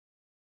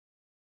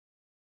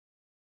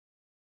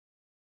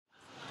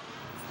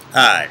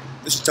Hi,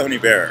 this is Tony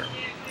VERA.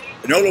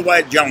 An older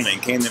white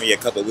gentleman came to me a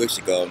couple of weeks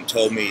ago and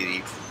told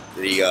me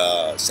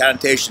the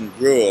Sanitation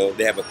Bureau,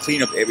 they have a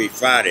cleanup every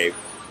Friday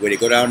where they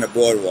go down the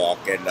boardwalk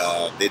and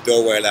they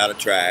throw away a lot of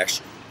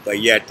trash,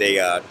 but yet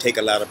they take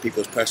a lot of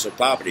people's personal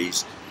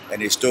properties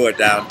and they store it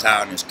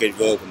downtown in Skid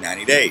Row for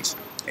 90 days.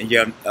 And you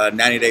have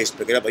 90 days to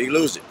pick it up or you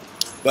lose it.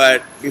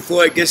 But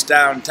before it gets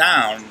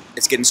downtown,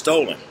 it's getting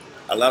stolen.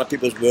 A lot of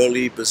people's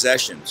worldly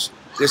possessions.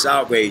 This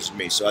outraged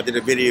me, so I did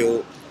a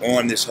video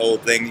on this whole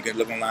thing. You can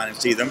look online and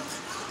see them.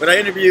 But I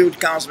interviewed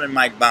Councilman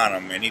Mike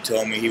Bonin, and he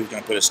told me he was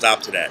going to put a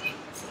stop to that.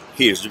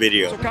 Here's the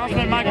video. So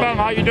Councilman Mike Bonin,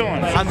 how you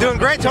doing? I'm doing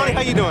great, Tony.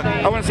 How you doing?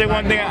 I want to say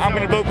one thing. I'm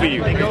going to vote for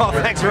you. Oh,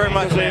 thanks very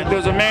much.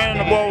 There's a man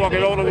in the boardwalk,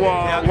 an older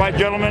white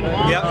gentleman.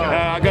 Yep.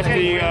 I guess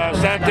the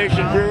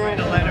Sanitation Bureau,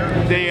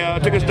 they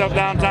took his stuff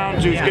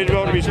downtown to Skid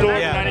Row to be stored for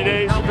 90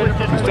 days.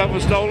 The stuff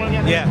was stolen.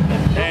 Yeah.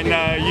 And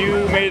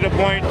you made it a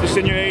point to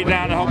send your aide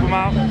down to help him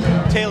out.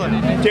 Taylor's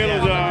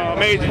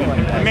amazing.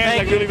 The man's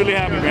like really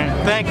happy,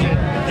 man. Thank you.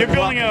 You're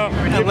building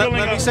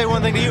let me say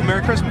one thing to you.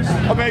 Merry Christmas.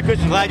 Oh, Merry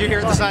Christmas. Glad you're here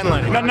at the sign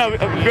lighting. No,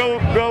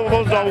 Bill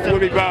Rosendahl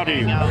would be proud of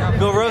you.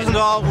 Bill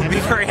Rosendahl would be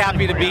very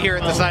happy to be here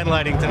at the sign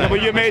lighting tonight. No,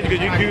 but you're amazing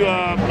because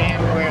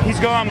he's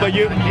gone, but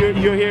you're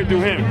here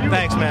through him.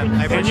 Thanks, man.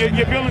 I appreciate and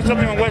you're building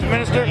something in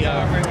Westminster?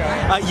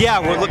 Yeah,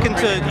 we're looking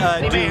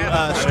to do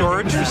a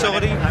storage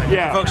facility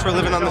for folks who are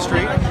living on the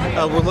street.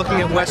 We're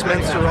looking at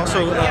Westminster. We're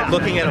also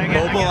looking at a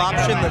mobile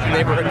option that the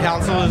neighborhood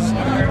council has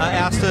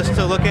asked us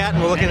to look at,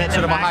 and we're looking at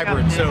sort of a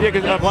hybrid. So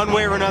one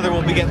way or another,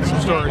 we'll be getting some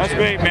storage. That's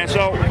great, man.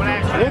 So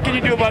what can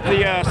you do about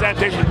the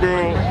Sanitation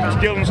Bureau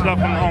stealing stuff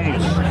from the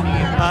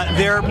homeless?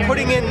 They're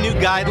putting in new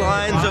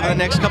guidelines over the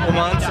next couple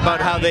months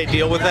about how they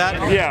deal with that.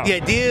 Yeah. The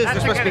idea is they're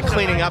supposed to be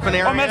cleaning up an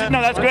area. Oh,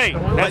 no, that's great.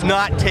 But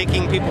not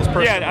taking people's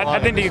personal I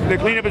think the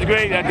cleanup is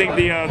great. I think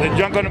the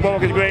junk on the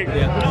boardwalk is great.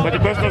 Yeah. But the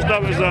personal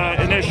stuff is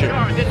an issue.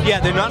 Yeah,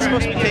 they're not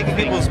supposed to be taking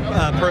people's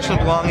personal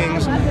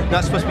belongings,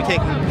 not supposed to be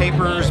taking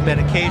papers,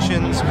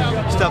 medications,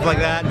 stuff like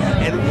that.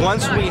 And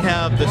once we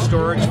have the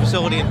storage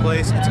facility in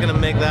place, it's going to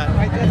make that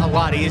a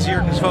lot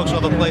easier because folks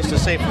will have a place to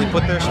safely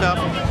put their stuff.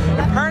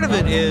 And part of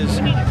it is,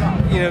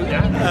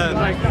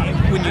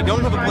 when you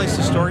don't have a place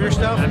to store your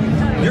stuff,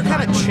 you're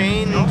kind of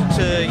chained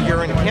to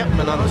your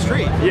encampment on the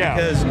street. Yeah.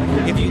 Because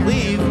if you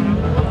leave,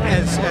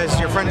 as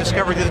your friend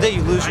discovered the other day,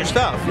 you lose your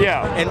stuff.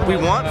 Yeah. And we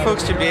want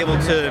folks to be able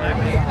to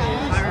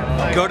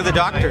go to the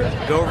doctor,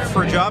 go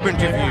for a job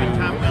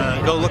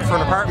interview, go look for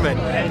an apartment,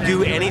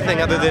 do anything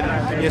other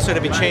than sort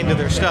of be chained to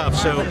their stuff.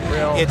 So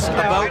it's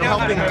about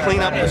helping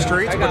clean up the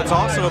streets, but it's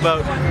also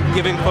about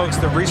giving folks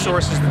the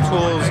resources, the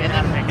tools,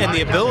 and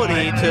the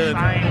ability to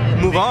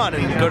move on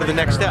and go to the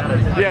next step.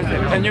 Yes,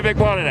 and you're a big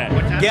part of that.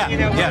 Yeah.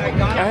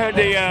 I heard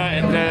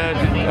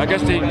I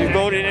guess they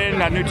voted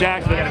in a new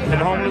tax for the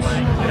homeless.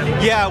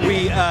 Yeah,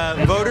 we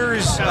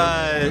voters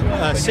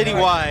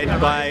citywide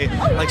by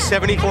like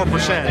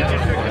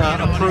 74%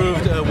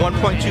 approved a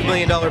 $1.2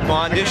 million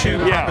bond issue,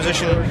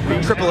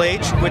 Proposition Triple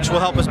H, which will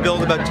help us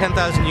build about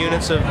 10,000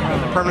 units of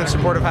permanent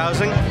supportive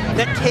housing.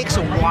 That takes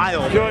a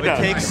while. It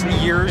takes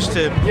years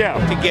to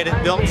get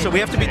it built, so we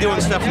have to be doing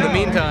stuff in the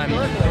meantime,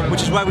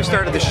 which is why we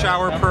started the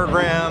shower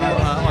program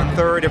on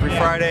 3rd every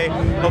Friday.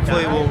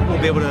 Hopefully we'll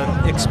be able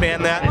to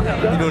expand that.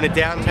 We're doing it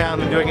downtown,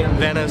 we're doing it in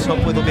Venice.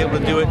 Hopefully they'll be able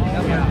to do it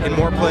in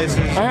more places.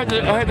 I heard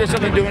there's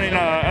something doing in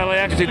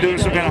LAX. They're doing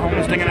some kind of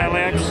homeless thing in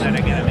LAX.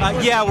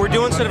 Yeah, we're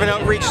doing sort of an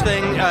outreach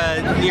thing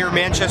near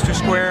Manchester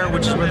Square,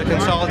 which is where the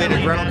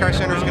Consolidated Rental Car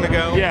Center is going to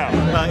go. Yeah.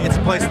 It's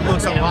a place that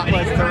looks a lot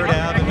like 3rd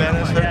Ave in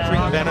Venice, 3rd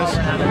Street in Venice.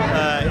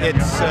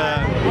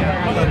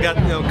 We've got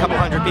a couple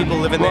hundred people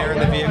living there in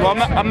the vehicle.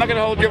 Well, I'm not going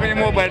to hold you up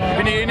anymore, but if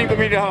you need anything for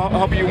me to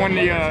help you win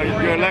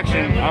your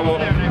election,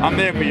 I'm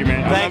there for you,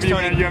 man. Thanks,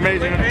 Tony. You're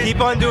amazing.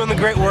 Keep on doing the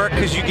great work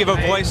because you give a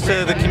voice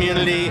to the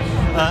community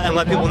and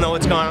let people know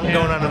what's going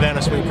on in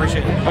Venice. We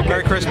appreciate it. Okay.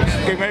 Merry Christmas.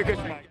 Okay, Merry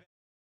Christmas.